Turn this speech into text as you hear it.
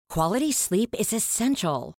Quality sleep is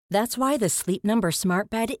essential. That's why the Sleep Number Smart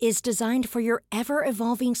Bed is designed for your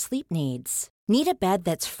ever-evolving sleep needs. Need a bed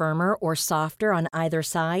that's firmer or softer on either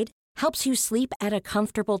side? Helps you sleep at a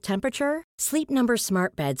comfortable temperature? Sleep Number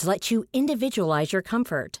Smart Beds let you individualize your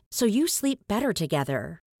comfort, so you sleep better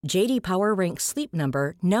together. J.D. Power ranks Sleep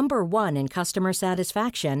Number number 1 in customer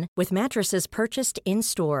satisfaction with mattresses purchased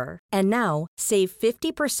in-store. And now, save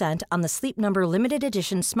 50% on the Sleep Number Limited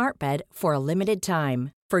Edition Smart Bed for a limited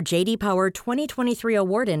time. For J.D. Power 2023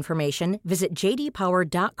 award information, visit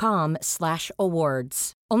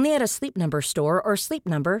jdpower.com/awards. Only at a Sleep Number store or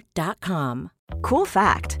sleepnumber.com. Cool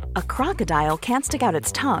fact, a crocodile can't stick out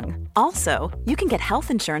its tongue. Also, you can get health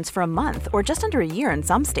insurance for a month or just under a year in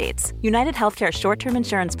some states. United Healthcare short-term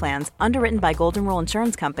insurance plans, underwritten by Golden Rule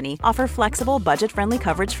Insurance Company, offer flexible, budget-friendly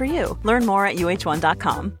coverage for you. Learn more at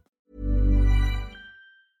uh1.com.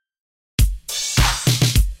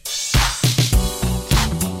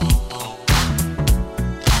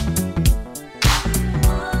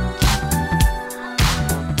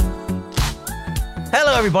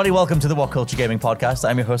 Hello, everybody. Welcome to the What Culture Gaming Podcast.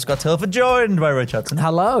 I'm your host, Scott Tilford, joined by Rich Hudson.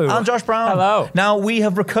 Hello. And Josh Brown. Hello. Now, we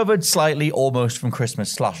have recovered slightly almost from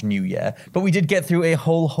Christmas/New Year, but we did get through a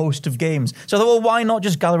whole host of games. So I thought, well, why not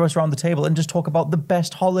just gather us around the table and just talk about the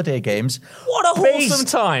best holiday games? What a wholesome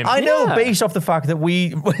time. I know, Yeah. based off the fact that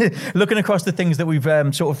we, looking across the things that we've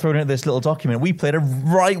sort of thrown into this little document, we played a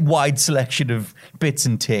right wide selection of bits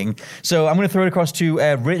and ting. So I'm going to throw it across to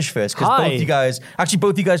Rich first, because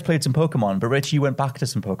both you guys played some Pokemon, but Rich, you went back to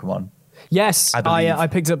some Pokemon. Yes, I I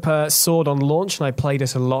picked up Sword on launch, and I played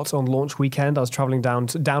it a lot on launch weekend. I was travelling down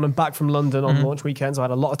and back from London on launch weekend, so I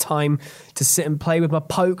had a lot of time to sit and play with my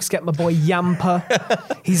pokes, get my boy Yamper.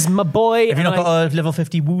 He's my boy. Have you not got a level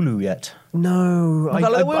 50 Wooloo yet? No, You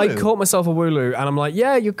got a little I Wooloo? caught myself a Wooloo, and I'm like,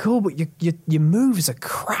 yeah, you're cool, but your moves are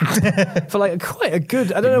crap for like quite a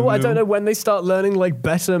good. I don't know when they start learning like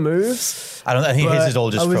better moves. I think his is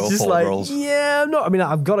all just for like, rolls. yeah, I'm not. I mean,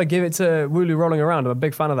 I've got to give it to Wooloo rolling around. I'm a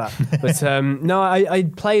big fan of that. But no, I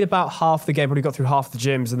played about half the game, probably got through half the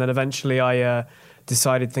gyms, and then eventually I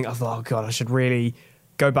decided, I thought, oh god, I should really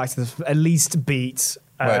go back to at least beat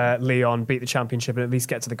Leon, beat the championship, and at least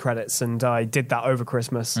get to the credits. And I did that over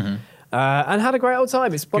Christmas. And had a great old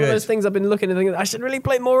time. It's one of those things I've been looking and thinking, I should really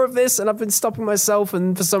play more of this, and I've been stopping myself,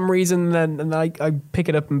 and for some reason, then I pick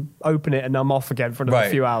it up and open it, and I'm off again for another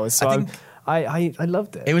few hours. So I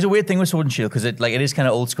loved it. It was a weird thing with Sword and Shield because it is kind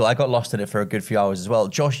of old school. I got lost in it for a good few hours as well.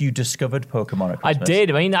 Josh, you discovered Pokemon at Christmas. I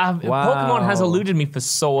did. I mean, Pokemon has eluded me for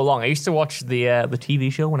so long. I used to watch the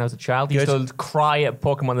TV show when I was a child. I used to cry at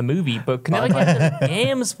Pokemon the movie, but could never get the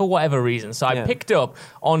games for whatever reason. So I picked up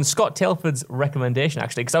on Scott Telford's recommendation,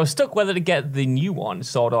 actually, because I was stuck whether to get the new one,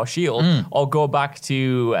 Sword or Shield, or go back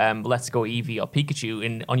to Let's Go Eevee or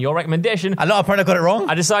Pikachu. On your recommendation, I know, apparently I got it wrong.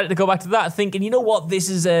 I decided to go back to that, thinking, you know what, this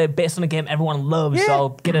is based on a game everyone loves, so I'll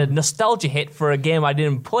get a nostalgia hit for a game I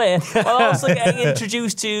didn't play, while also getting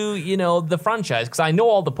introduced to, the franchise, because I know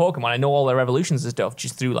all the Pokemon, I know all their evolutions and stuff,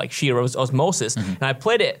 just through like sheer osmosis, and I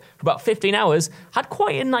played it for about 15 hours, had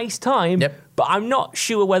quite a nice time, but I'm not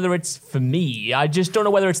sure whether it's for me. I just don't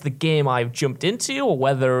know whether it's the game I've jumped into or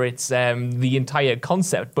whether it's the entire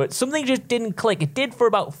concept, but something just didn't click. It did for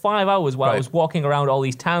about 5 hours while I was walking around all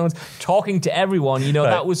these towns, talking to everyone,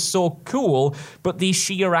 that was so cool, but the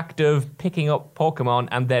sheer act of picking up Pokemon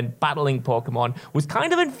and then battling Pokemon was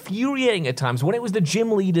kind of infuriating at times. When it was the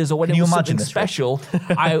gym leaders or when it was something special,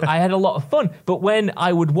 I had a lot of fun, but when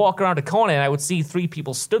I would walk around a corner and I would see 3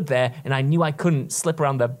 people stood there and I knew I couldn't slip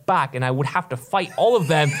around their back and I would have to fight all of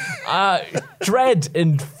them, dread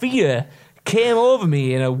and fear came over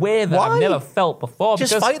me in a way that I've never felt before.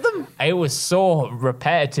 Just fight them? It was so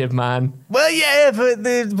repetitive, man. Well, yeah,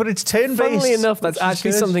 but it's turn-based. Funnily enough, that's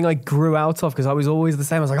actually something I grew out of, because I was always the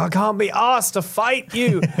same. I was like, I can't be asked to fight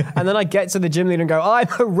you. And then I get to the gym leader and go, I'm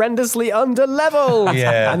horrendously under-leveled.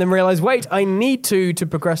 Yeah. And then realize, wait, I need to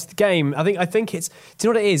progress the game. I think it's, do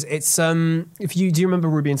you know what it is? It's, do you remember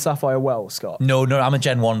Ruby and Sapphire well, Scott? No, I'm a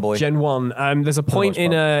Gen 1 boy. Gen 1. There's a point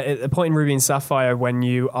in Ruby and Sapphire when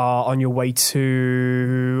you are on your way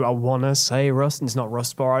to, I want to say Rust, and it's not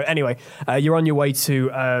Rustboro. Anyway, you're on your way to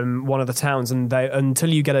one of the towns, and until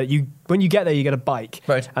you get when you get there, you get a bike.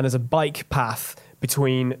 Right. And there's a bike path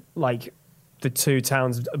between, like, the two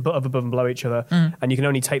towns above and below each other, and you can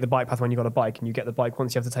only take the bike path when you've got a bike, and you get the bike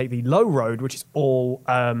once you have to take the low road, which is all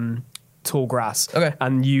tall grass. Okay.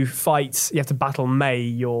 And you have to battle May,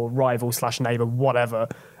 your rival / neighbor, whatever,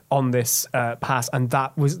 on this pass, and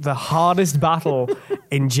that was the hardest battle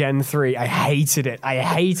in Gen 3. I hated it.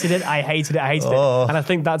 And I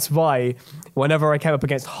think that's why whenever I came up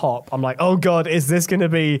against Hop, I'm like, oh god, is this going to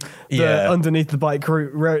be the underneath the bike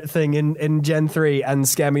route thing in Gen 3 and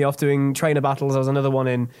scare me off doing trainer battles? There was another one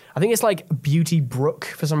in, I think it's like Beauty Brook,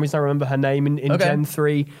 for some reason I remember her name in Gen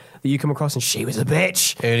 3 that you come across, and she was a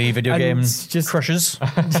bitch. Early video games just crushes.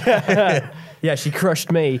 Yeah, she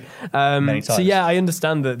crushed me. Many times. So yeah, I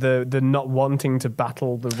understand that the not wanting to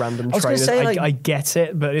battle the random trainers. I get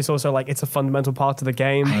it, but it's also like it's a fundamental part of the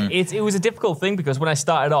game. It was a difficult thing because when I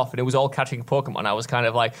started off and it was all catching Pokemon, I was kind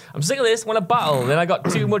of like, I'm sick of this. I want to battle. Then I got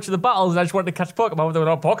too much of the battles and I just wanted to catch Pokemon. There were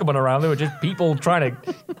no Pokemon around. There were just people trying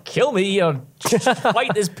to kill me or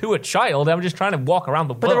fight this poor child. I'm just trying to walk around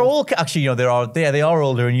the world. But they're all actually, they are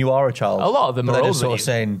older, and you are a child. A lot of them are older. Sort of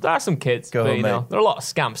saying, there are some kids, go but home, there are a lot of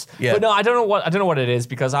scamps. Yeah. But no, I don't know what it is,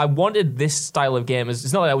 because I wanted this style of game.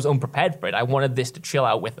 It's not that I was unprepared for it. I wanted this to chill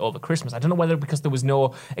out with over Christmas. I don't know whether because there was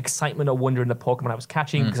no excitement or wonder in the Pokemon I was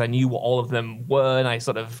catching, because I knew what all of them were, and I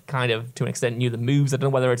sort of kind of to an extent knew the moves. I don't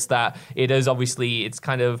know whether it's that. It is obviously, it's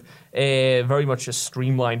kind of very much a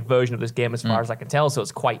streamlined version of this game as far as I can tell, so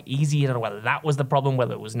it's quite easy. I don't know whether that was the problem,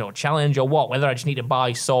 whether it was no challenge or what, whether I just need to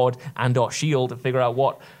buy Sword and or Shield to figure out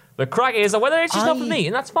what the crack is, or whether it's just not for me,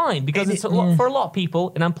 and that's fine, because it's for a lot of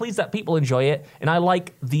people, and I'm pleased that people enjoy it, and I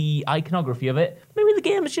like the iconography of it. Maybe the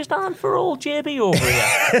game is just on for old JB over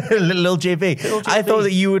here. little JB. I thought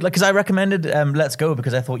that you would, because I recommended Let's Go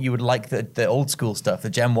because I thought you would like the old school stuff, the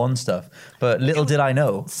Gen 1 stuff, but little did I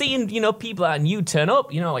know. Seeing, people that knew turn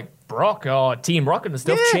up, like Brock or Team Rocket and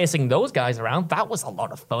stuff, chasing those guys around, that was a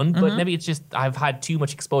lot of fun, but maybe it's just I've had too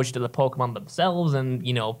much exposure to the Pokemon themselves, and,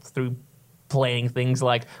 through playing things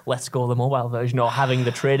like Let's Go, the mobile version, or having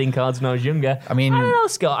the trading cards when I was younger. I don't know,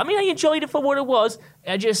 Scott. I enjoyed it for what it was.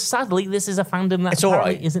 Sadly, this is a fandom that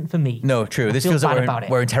apparently isn't for me. No, true. This feels like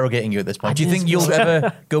we're interrogating you at this point. Do you think you'll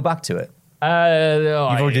ever go back to it? No,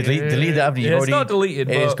 You've already deleted it, haven't you? It's not deleted.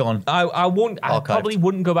 It is gone. I probably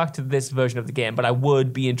wouldn't go back to this version of the game, but I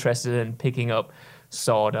would be interested in picking up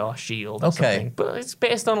Sword or Shield or something. But it's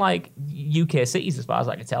based on like UK cities as far as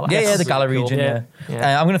I can tell. Yeah, the Galar region,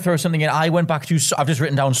 yeah. I'm going to throw something in. I went back to, I've just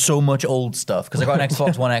written down so much old stuff because I got an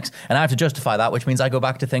Xbox One X and I have to justify that, which means I go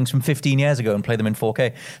back to things from 15 years ago and play them in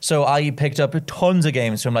 4K. So I picked up tons of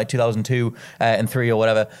games from like 2002 and 3 or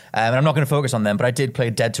whatever. And I'm not going to focus on them, but I did play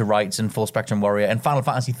Dead to Rights and Full Spectrum Warrior and Final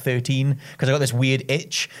Fantasy 13 because I got this weird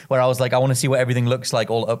itch where I was like, I want to see what everything looks like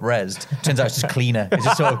all up-resed. Turns out it's just cleaner. It's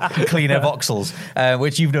just sort of cleaner voxels,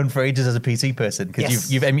 which you've done for ages as a PC person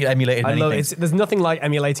because you've emulated many things. There's nothing like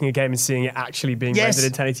emulating a game and seeing it actually being rendered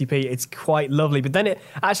in 1080p. It's quite lovely, but then it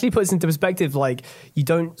actually puts into perspective, like, you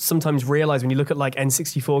don't sometimes realize when you look at like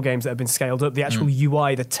N64 games that have been scaled up, the actual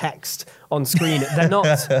UI, the text on screen, they're not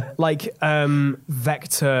like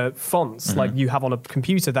vector fonts like you have on a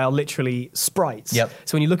computer. They're literally sprites. So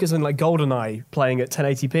when you look at something like GoldenEye playing at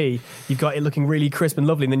 1080p, you've got it looking really crisp and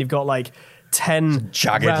lovely, and then you've got like 10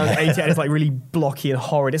 jagged round 80, and it's like really blocky and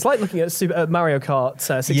horrid. It's like looking at Mario Kart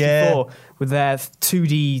 64 with their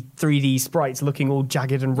 2D, 3D sprites looking all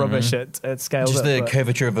jagged and rubbish at scale. Just the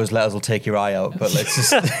curvature of those letters will take your eye out, but let's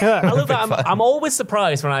just... I love that. I'm always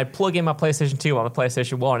surprised when I plug in my PlayStation 2 on the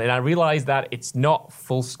PlayStation 1 and I realize that it's not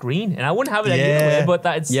full screen. And I wouldn't have it anyway, but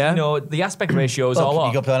that it's, the aspect ratio is all off.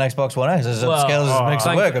 You got to play on Xbox One X. There's scales that makes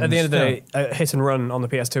it work. At the end of the day, Hit and Run on the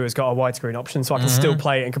PS2 has got a widescreen option, so I can still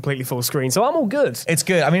play it in completely full screen. So I'm all good. It's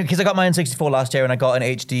good. I mean, because I got my N64 last year and I got an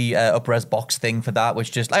HD up-res box thing for that,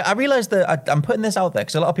 which just... I realized that I'm putting this out there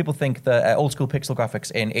because a lot of people think that old school pixel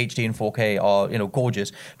graphics in HD and 4K are,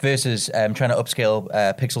 gorgeous versus trying to upscale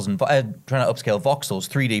pixels and trying to upscale voxels,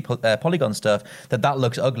 3D polygon stuff, that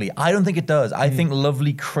looks ugly. I don't think it does. I think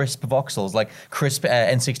lovely crisp voxels, like crisp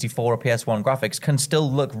N64 or PS1 graphics can still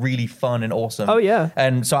look really fun and awesome. Oh, yeah.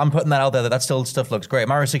 And so I'm putting that out there that still stuff looks great.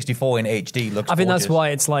 Mario 64 in HD looks I think gorgeous. that's why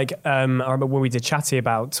it's like, I remember when we did Chatty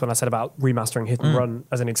about, when I said about remastering Hit and Run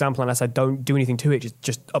as an example, and I said don't do anything to it,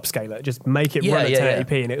 just upscale it, just make it run at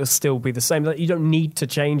 1080p and it will still be the same. You don't need to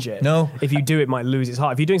change it. No. If you do, it might lose its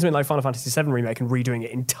heart. If you're doing something like Final Fantasy VII Remake and redoing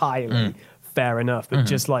it entirely, fair enough, but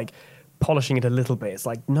just like polishing it a little bit, it's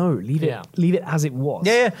like, no, leave it as it was.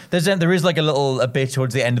 There is like a bit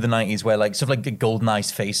towards the end of the 90s where like stuff like the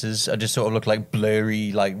GoldenEye's faces are just sort of look like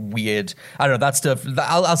blurry, like weird. I don't know, that stuff.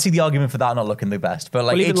 I'll see the argument for that not looking the best, but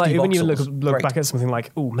like even you voxels, look back at something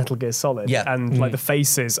like Metal Gear Solid, and like the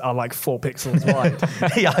faces are like 4 pixels wide.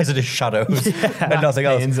 The eyes are just shadows and nothing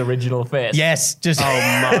else. Ian's original face. Yes, just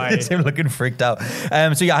just him looking freaked out. So I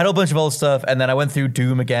had a whole bunch of old stuff, and then I went through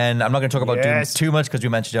Doom again. I'm not going to talk about Doom too much because we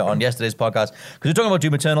mentioned it on yesterday's this podcast because we're talking about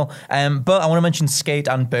Doom Eternal. But I want to mention Skate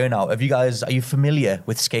and Burnout. Are you familiar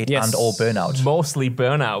with Skate and or Burnout? Mostly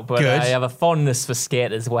Burnout, but Good. I have a fondness for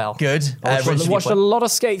Skate as well. Good. I watched a lot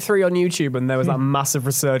of Skate 3 on YouTube, and there was that massive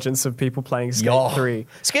resurgence of people playing Skate 3.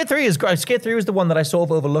 Skate 3 is great. Skate 3 was the one that I sort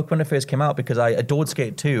of overlooked when it first came out because I adored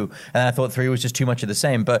Skate 2, and I thought 3 was just too much of the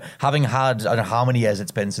same. But having had, I don't know how many years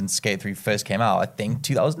it's been since Skate 3 first came out, I think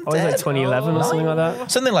 2010. Oh, is it 2011 or something like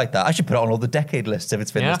that? Something like that. I should put it on all the decade lists if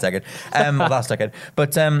it's been this decade, or last decade.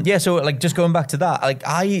 But so like just going back to that,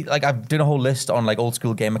 I've done a whole list on like old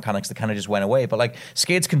school game mechanics that kind of just went away. But like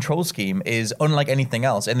Skate's control scheme is unlike anything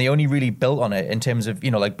else, and they only really built on it in terms of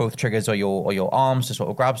like both triggers or your arms to sort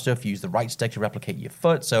of grab stuff. You use the right stick to replicate your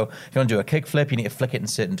foot. So if you want to do a kick flip, you need to flick it in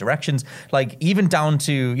certain directions. Like even down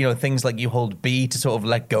to things like you hold B to sort of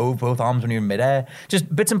let go of both arms when you're in midair.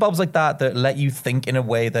 Just bits and bobs like that let you think in a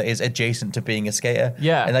way that is adjacent to being a skater.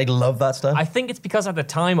 Yeah, and I love that stuff. I think it's because at the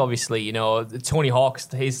time, obviously, Tony Hawk's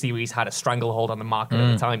his series had a stranglehold on the market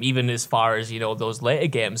at the time, even as far as those later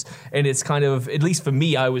games. And it's kind of, at least for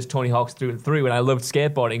me, I was Tony Hawk's through and through, and I loved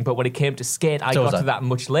skateboarding. But when it came to Skate, I got to that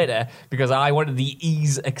much later because I wanted the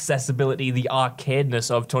ease, accessibility, the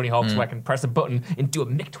arcadeness of Tony Hawk's, where I can press a button and do a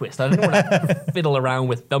mick twist. I don't want to fiddle around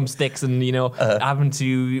with thumbsticks and having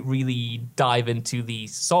to really dive into the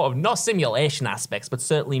sort of not simulation aspects, but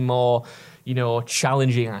certainly more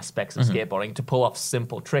challenging aspects of skateboarding to pull off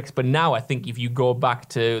simple tricks. But now I think if you go back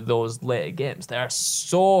to those later games, they are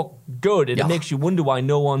so good. It makes you wonder why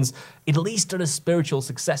no one's at least done a spiritual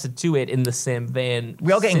successor to it in the same vein.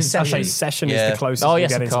 We are getting Session is the closest. Oh, we yes,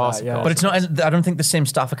 get of into course. that, yeah. But it's not. I don't think the same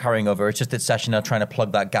staff are carrying over. It's just that Session are trying to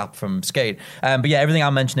plug that gap from Skate. But yeah, everything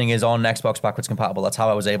I'm mentioning is on Xbox backwards compatible. That's how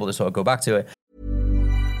I was able to sort of go back to it.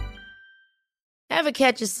 Ever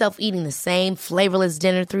catch yourself eating the same flavorless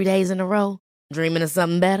dinner 3 days in a row? Dreaming of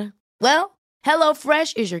something better? Well,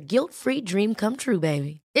 HelloFresh is your guilt-free dream come true,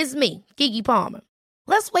 baby. It's me, Keke Palmer.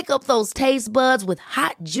 Let's wake up those taste buds with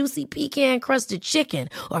hot, juicy pecan-crusted chicken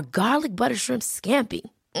or garlic butter shrimp scampi.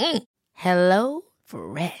 Hello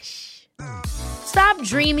Fresh. Stop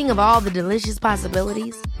dreaming of all the delicious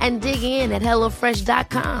possibilities and dig in at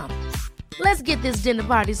HelloFresh.com. Let's get this dinner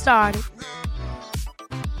party started.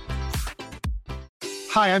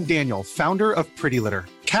 Hi, I'm Daniel, founder of Pretty Litter.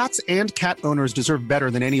 Cats and cat owners deserve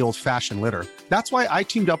better than any old-fashioned litter. That's why I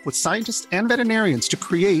teamed up with scientists and veterinarians to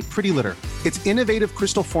create Pretty Litter. Its innovative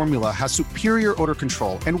crystal formula has superior odor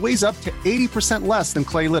control and weighs up to 80% less than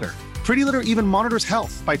clay litter. Pretty Litter even monitors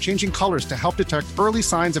health by changing colors to help detect early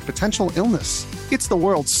signs of potential illness. It's the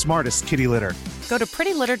world's smartest kitty litter. Go to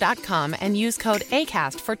prettylitter.com and use code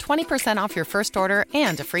ACAST for 20% off your first order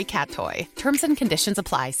and a free cat toy. Terms and conditions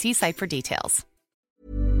apply. See site for details.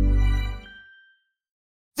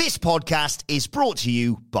 This podcast is brought to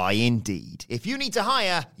you by Indeed. If you need to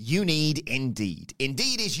hire, you need Indeed.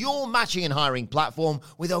 Indeed is your matching and hiring platform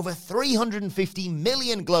with over 350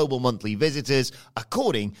 million global monthly visitors,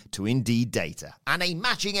 according to Indeed data, and a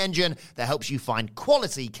matching engine that helps you find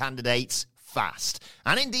quality candidates fast.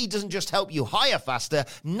 And Indeed doesn't just help you hire faster.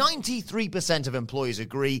 93% of employers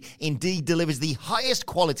agree Indeed delivers the highest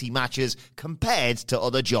quality matches compared to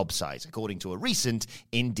other job sites, according to a recent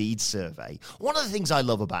Indeed survey. One of the things I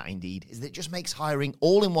love about Indeed is that it just makes hiring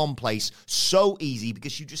all in one place so easy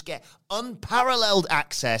because you just get unparalleled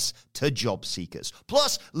access to job seekers.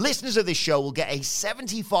 Plus, listeners of this show will get a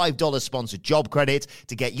 $75 sponsored job credit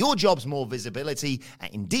to get your jobs more visibility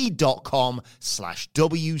at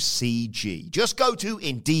Indeed.com/WCG. Just go to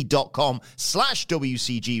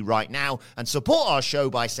Indeed.com/WCG right now and support our show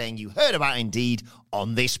by saying you heard about Indeed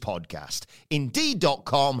on this podcast.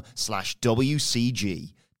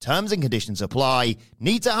 Indeed.com/WCG. Terms and conditions apply.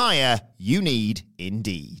 Need to hire? You need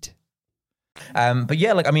Indeed. But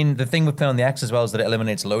yeah, like, I mean, the thing with playing on the X as well is that it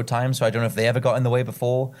eliminates load time. So I don't know if they ever got in the way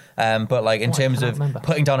before. But like in terms of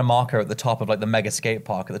putting down a marker at the top of like the mega skate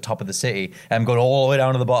park at the top of the city and going all the way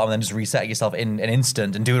down to the bottom and then just reset yourself in an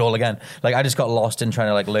instant and do it all again. Like I just got lost in trying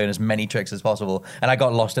to like learn as many tricks as possible. And I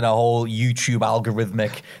got lost in a whole YouTube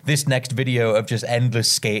algorithmic, this next video of just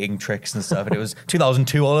endless skating tricks and stuff. And it was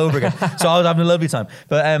 2002 all over again. So I was having a lovely time.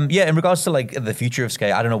 But yeah, in regards to like the future of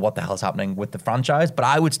skate, I don't know what the hell's happening with the franchise, but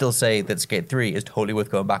I would still say that Skate 3 is totally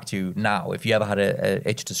worth going back to now if you ever had a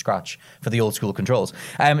itch to scratch for the old school controls.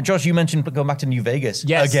 Josh, you mentioned going back to New Vegas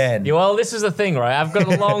again. Yeah, well, this is the thing, right? I've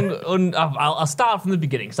got a long... I'll start from the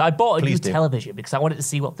beginning. So I bought a new television because I wanted to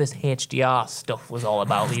see what this HDR stuff was all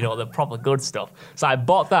about, you know, the proper good stuff. So I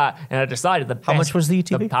bought that and I decided the best... How much was the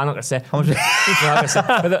TV? I'm not going to say. How much?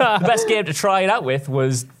 The best game to try it out with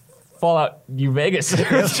was Fallout New Vegas.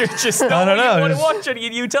 It's just not what you want to watch on your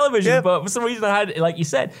new television. But for some reason, I had, like you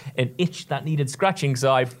said, an itch that needed scratching.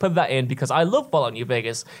 So I put that in because I love Fallout New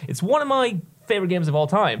Vegas. It's one of my favorite games of all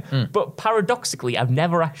time. But paradoxically, I've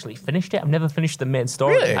never actually finished it. I've never finished the main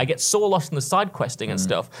story. Really? I get so lost in the side questing and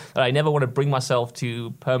stuff that I never want to bring myself to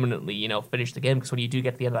permanently, finish the game. Because when you do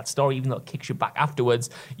get to the end of that story, even though it kicks you back afterwards,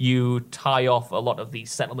 you tie off a lot of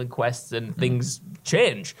these settlement quests and things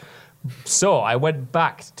change. So I went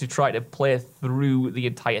back to try to play through the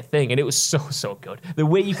entire thing, and it was so good. The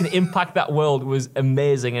way you can impact that world was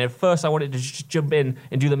amazing. And at first I wanted to just jump in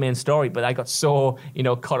and do the main story, but I got so,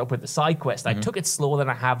 caught up with the side quest. I took it slower than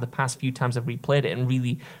I have the past few times I've replayed it and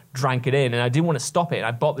really drank it in, and I didn't want to stop it.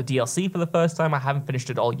 I bought the DLC for the first time. I haven't finished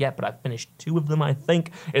it all yet, but I've finished 2 of them, I think,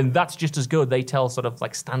 and that's just as good. They tell sort of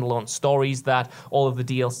like standalone stories that all of the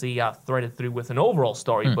DLC are threaded through with an overall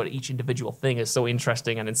story, but each individual thing is so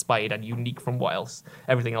interesting and inspired and unique from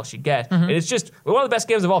everything else you get. And it's just one of the best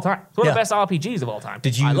games of all time. It's one of the best RPGs of all time.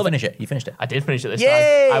 Did you finish it? You finished it? I did finish it this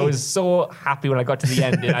time. I was so happy when I got to the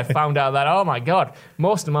end and I found out that, oh my God,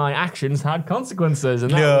 most of my actions had consequences,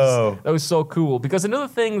 and that was so cool. Because another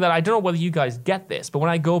thing that I don't know whether you guys get this, but when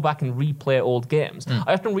I go back and replay old games,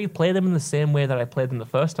 I often replay them in the same way that I played them the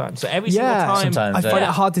first time. So every single time, I find it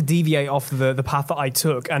hard to deviate off the path that I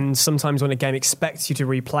took, and sometimes when a game expects you to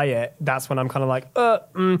replay it, that's when I'm kind of like,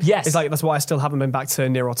 yes. It's like that's why I still haven't been back to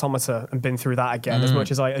Nier Automata and been through that again. As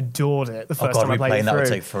much as I adored it the first time I played it through, that would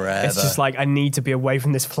take forever. It's just like I need to be away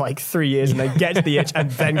from this for like 3 years and then get to the itch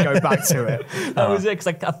and then go back to it. That was it, because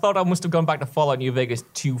I thought I must have gone back to Fallout New Vegas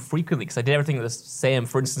too frequently, because I did everything the same.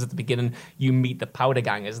 For instance, at the beginning, you meet the powder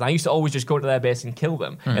gangers, and I used to always just go to their base and kill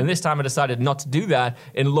them. And this time I decided not to do that,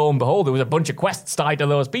 and lo and behold, there was a bunch of quests tied to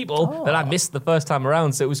those people that I missed the first time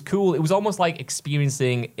around. So it was cool. It was almost like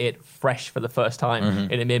experiencing it fresh for the first time,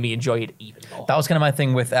 and it made me enjoy it even more. That was kind of my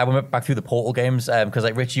thing with, we went back through the Portal games, because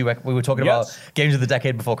like Rich, we were talking about games of the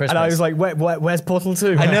decade before Christmas. And I was like, where's Portal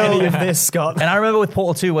 2? I know. Any of this, Scott? And I remember with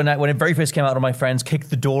Portal 2, when it very first came out, one of my friends kicked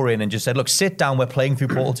the door in and just said, look, sit down, we're playing through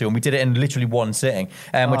Portal 2. And we did it in literally one sitting,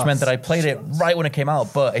 which meant that I played it right when it came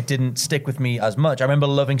out, but it didn't stick with me as much. I remember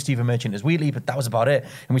loving Stephen Merchant as Wheatley, but that was about it.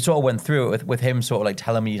 And we sort of went through it with him sort of like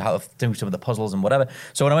telling me how to do some of the puzzles and whatever.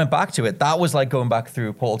 So when I went back to it, that was like going back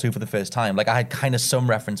through Portal 2 for the first time. Like I had kind of some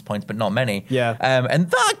reference points, but not many. Yeah. And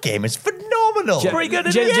that game is phenomenal. Pretty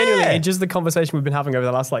good. Genuinely, just the conversation we've been having over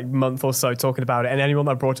the last like month or so talking about it, and anyone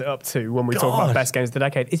that brought it up to when we talk about best games of the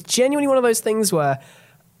decade, it's genuinely one of those things where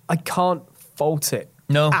I can't fault it.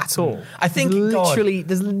 No. At all. I think literally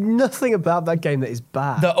there's nothing about that game that is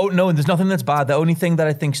bad. There's nothing that's bad. The only thing that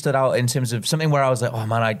I think stood out in terms of something where I was like, oh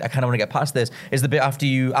man, I kind of want to get past this, is the bit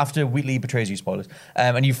after Wheatley betrays you, spoilers,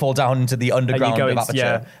 and you fall down into the underground of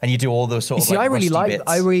Aperture, and you do all those sort of I really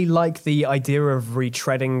like the idea of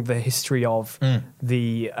retreading the history of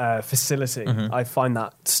the facility. I find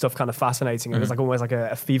that stuff kind of fascinating. It was like almost like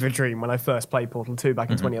a fever dream when I first played Portal 2 back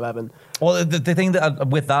in 2011. Well, the thing that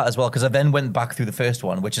with that as well, because I then went back through the first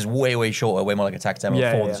one, which is way shorter, way more like a text demo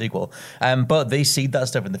for the sequel. But they seed that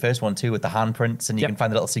stuff in the first one too, with the handprints, and you can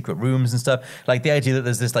find the little secret rooms and stuff. Like the idea that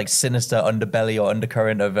there's this like sinister underbelly or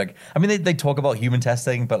undercurrent of like, I mean, they talk about human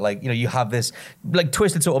testing, but like, you have this like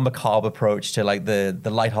twisted sort of macabre approach to like the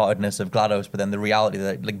lightheartedness of GLaDOS, but then the reality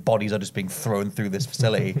that like bodies are just being thrown through this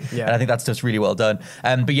facility. And I think that's just really well done.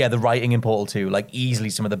 But yeah, the writing in Portal 2, like easily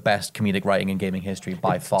some of the best comedic writing in gaming history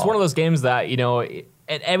by far. It's one of those games that,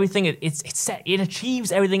 everything it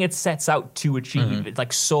achieves everything it sets out to achieve. It's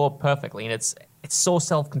like so perfectly, and it's so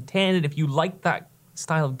self-contained. And if you like that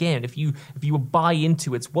style of game, if you buy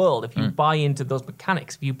into its world, if you buy into those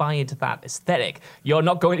mechanics, if you buy into that aesthetic, you're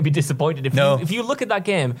not going to be disappointed. If you look at that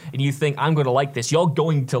game and you think, I'm going to like this, you're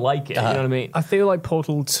going to like it. You know what I mean? I feel like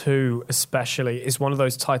Portal 2 especially is one of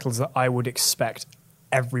those titles that I would expect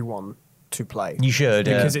everyone to play. You should,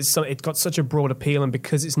 because it's got such a broad appeal, and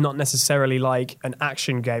because it's not necessarily like an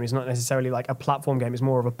action game, it's not necessarily like a platform game, it's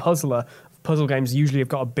more of a puzzler. Puzzle games usually have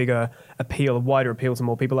got a bigger appeal, a wider appeal to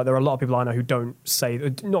more people. Like there are a lot of people I know who don't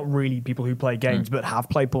not really people who play games, but have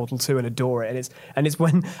played Portal 2 and adore it. And it's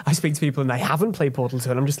when I speak to people and they haven't played Portal 2,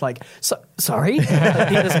 and I'm just like, sorry?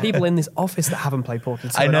 There's people in this office that haven't played Portal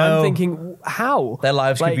 2. I know. And I'm thinking, how? Their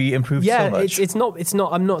lives could be improved so much. It's not.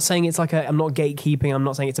 I'm not saying it's like I'm not gatekeeping. I'm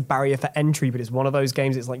not saying it's a barrier for entry, but it's one of those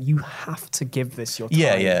games. It's like you have to give this your time.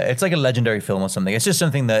 Yeah. It's like a legendary film or something. It's just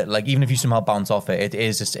something that, like, even if you somehow bounce off it,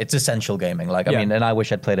 it's essential gaming. Like, I mean, and I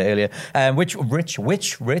wish I'd played it earlier. Rich,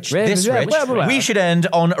 we should end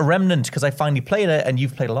on Remnant, because I finally played it, and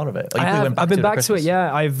you've played a lot of it. I've been back to it.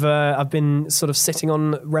 Yeah, I've been sort of sitting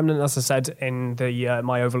on Remnant, as I said in the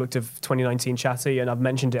my Overlooked of 2019 chatty, and I've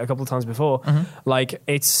mentioned it a couple of times before. Like,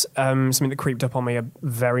 it's something that creeped up on me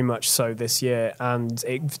very much so this year, and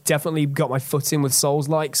it definitely got my foot in with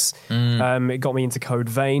Souls-likes. It got me into Code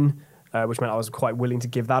Vein, which meant I was quite willing to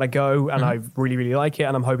give that a go, and I really, really like it,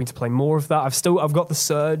 and I'm hoping to play more of that. I've got the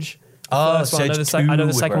Surge. I know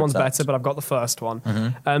the second one's better, but I've got the first one.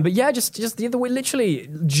 But yeah, just the other way, literally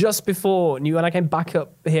just before when I came back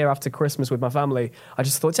up here after Christmas with my family, I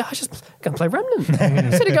just thought, I just gonna play Remnant.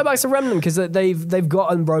 I'm just gonna go back to Remnant, because they've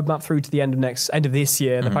got a roadmap through to the end of this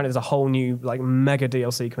year. And apparently there's a whole new like mega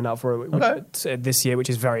DLC coming out for it this year, which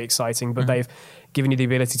is very exciting. But they've given you the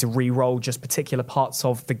ability to re-roll just particular parts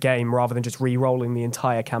of the game rather than just re-rolling the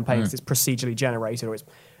entire campaign, because it's procedurally generated, or it's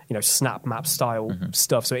snap map style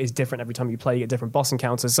stuff. So it is different every time you play. You get different boss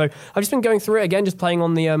encounters. So I've just been going through it again, just playing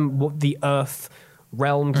on the Earth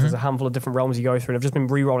realm, because there's a handful of different realms you go through, and I've just been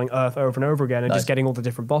re-rolling Earth over and over again, and just getting all the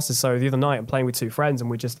different bosses. So the other night I'm playing with two friends, and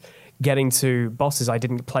we're just getting to bosses I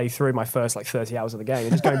didn't play through my first like 30 hours of the game,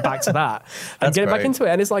 and just going back to that and getting back into it.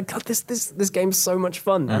 And it's like, God, this game's so much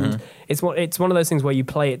fun. And it's one of those things where you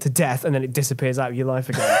play it to death and then it disappears out of your life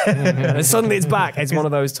again. And suddenly it's back. It's one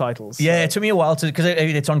of those titles. Yeah, it took me a while because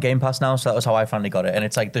it's on Game Pass now, so that was how I finally got it. And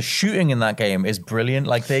it's like the shooting in that game is brilliant.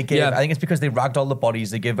 Like they give, I think it's because they ragged all the bodies,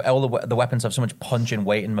 they give all the weapons have so much punch and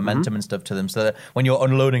weight and momentum and stuff to them, so that when you're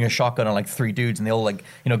unloading a shotgun on like three dudes and they all like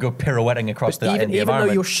go pirouetting across the environment. Even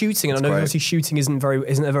though you're shooting, and I know obviously shooting isn't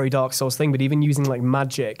a very Dark Souls thing, but even using like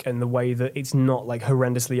magic and the way that it's not like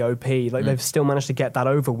horrendously OP, like they've still managed to get that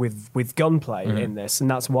over with gunplay in this,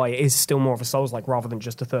 and that's why it is still more of a Souls-like rather than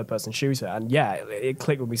just a third-person shooter. And yeah, it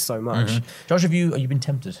clicked with me so much. Josh, have you been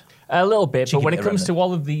tempted? A little bit, but when it comes to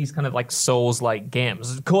all of these kind of like Souls-like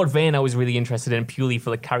games, Code Vein I was really interested in purely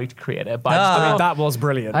for the character creator. But that was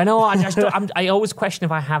brilliant. I know. I always question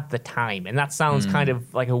if I have the time, and that sounds kind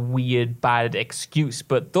of like a weird, bad excuse.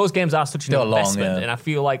 But those games are such an investment, and I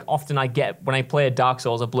feel like often when I play a Dark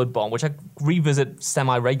Souls or Bloodborne, which I revisit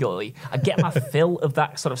semi-regularly, I get my fill of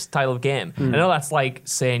that sort of style of game. I know that's like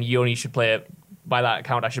saying you only should play it. By that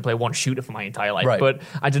account, I should play one shooter for my entire life. Right. But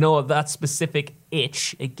I don't know, that specific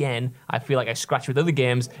itch, again, I feel like I scratch with other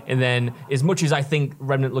games, and then as much as I think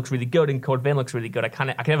Remnant looks really good and Code Vein looks really good, I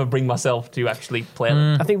can never bring myself to actually play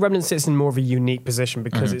them. I think Remnant sits in more of a unique position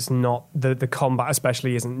because it's not, the combat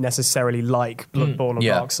especially isn't necessarily like Bloodborne or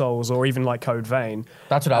Dark Souls or even like Code Vein.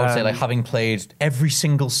 That's what I would say, like having played every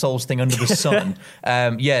single Souls thing under the sun.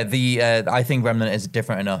 I think Remnant is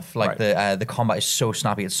different enough. Like the combat is so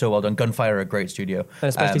snappy, it's so well done. Gunfire are a great studio. And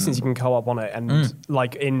especially since you can co-op on it, and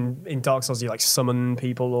like in Dark Souls you like summon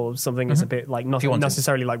people or something. It's a bit like not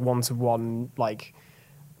necessarily like one-to-one like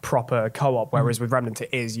proper co-op, whereas with Remnant it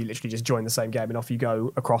is, you literally just join the same game and off you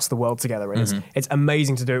go across the world together. And it's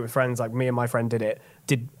amazing to do it with friends. Like me and my friend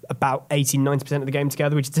did about 80-90% of the game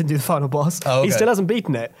together. We just didn't do the final boss. He still hasn't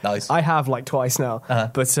beaten it. Nice. I have like twice now.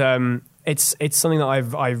 But it's something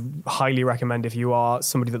that I highly recommend if you are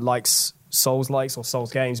somebody that likes Souls-likes or Souls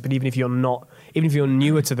games, but even if you're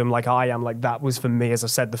newer to them like I am, like that was for me, as I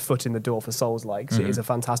said, the foot in the door for Souls-likes. It is a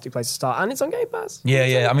fantastic place to start, and it's on Game Pass.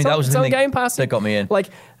 I mean, that was the thing Game Pass that got me in. Like,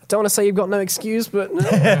 I don't want to say you've got no excuse, but no.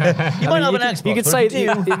 You might have an Xbox. You could say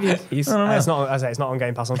it's not on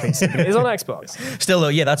Game Pass on PC, but it is on Xbox. Still,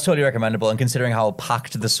 though, that's totally recommendable. And considering how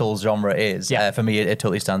packed the Souls genre is, for me, it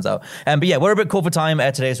totally stands out. But yeah, we're a bit cold for time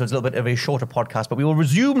today, so it's a little bit of a shorter podcast. But we will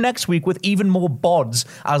resume next week with even more bods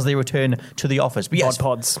as they return to the office. But yes,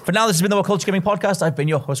 pods. For now, this has been the What Culture Gaming Podcast. I've been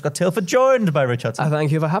your host, Scott Tilford, joined by Rich Hudson.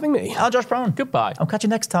 Thank you for having me. I'm Josh Brown. Goodbye. I'll catch you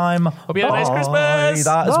next time. Hope you had a nice Christmas.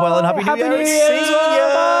 That as well, and Happy New Year. See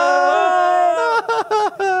ya.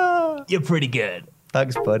 You're pretty good.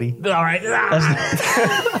 Thanks, buddy. All right.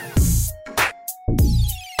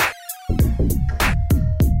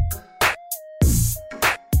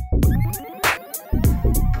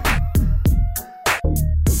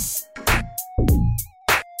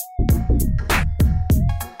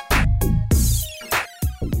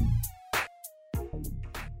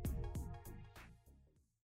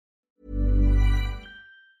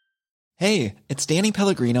 Hey, it's Danny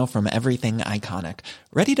Pellegrino from Everything Iconic.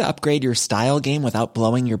 Ready to upgrade your style game without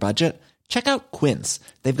blowing your budget? Check out Quince.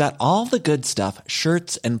 They've got all the good stuff,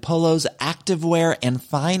 shirts and polos, activewear, and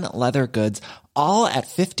fine leather goods, all at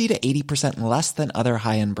 50 to 80% less than other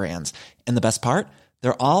high-end brands. And the best part?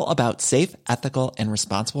 They're all about safe, ethical, and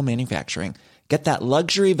responsible manufacturing. Get that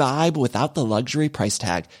luxury vibe without the luxury price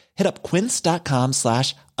tag. Hit up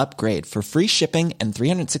quince.com/upgrade for free shipping and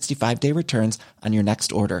 365-day returns on your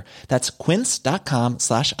next order. That's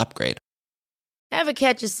quince.com/upgrade. Ever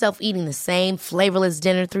catch yourself eating the same flavorless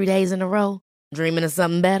dinner 3 days in a row? Dreaming of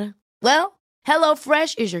something better? Well,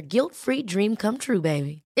 HelloFresh is your guilt-free dream come true,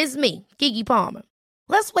 baby. It's me, Keke Palmer.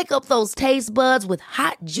 Let's wake up those taste buds with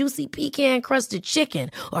hot, juicy pecan-crusted chicken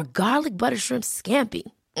or garlic butter shrimp scampi.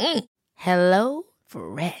 Hello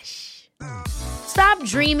Fresh. Stop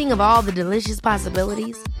dreaming of all the delicious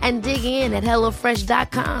possibilities and dig in at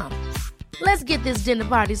HelloFresh.com. Let's get this dinner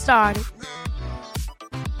party started.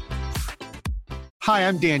 Hi,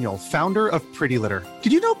 I'm Daniel, founder of Pretty Litter.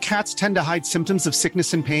 Did you know cats tend to hide symptoms of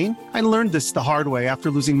sickness and pain? I learned this the hard way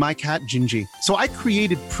after losing my cat, Gingy. So I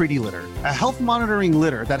created Pretty Litter, a health monitoring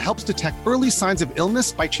litter that helps detect early signs of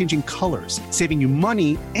illness by changing colors, saving you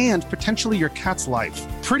money and potentially your cat's life.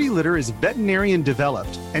 Pretty Litter is veterinarian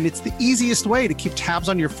developed, and it's the easiest way to keep tabs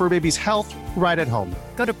on your fur baby's health right at home.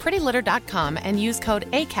 Go to prettylitter.com and use code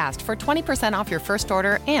ACAST for 20% off your first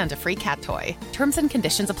order and a free cat toy. Terms and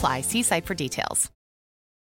conditions apply. See site for details.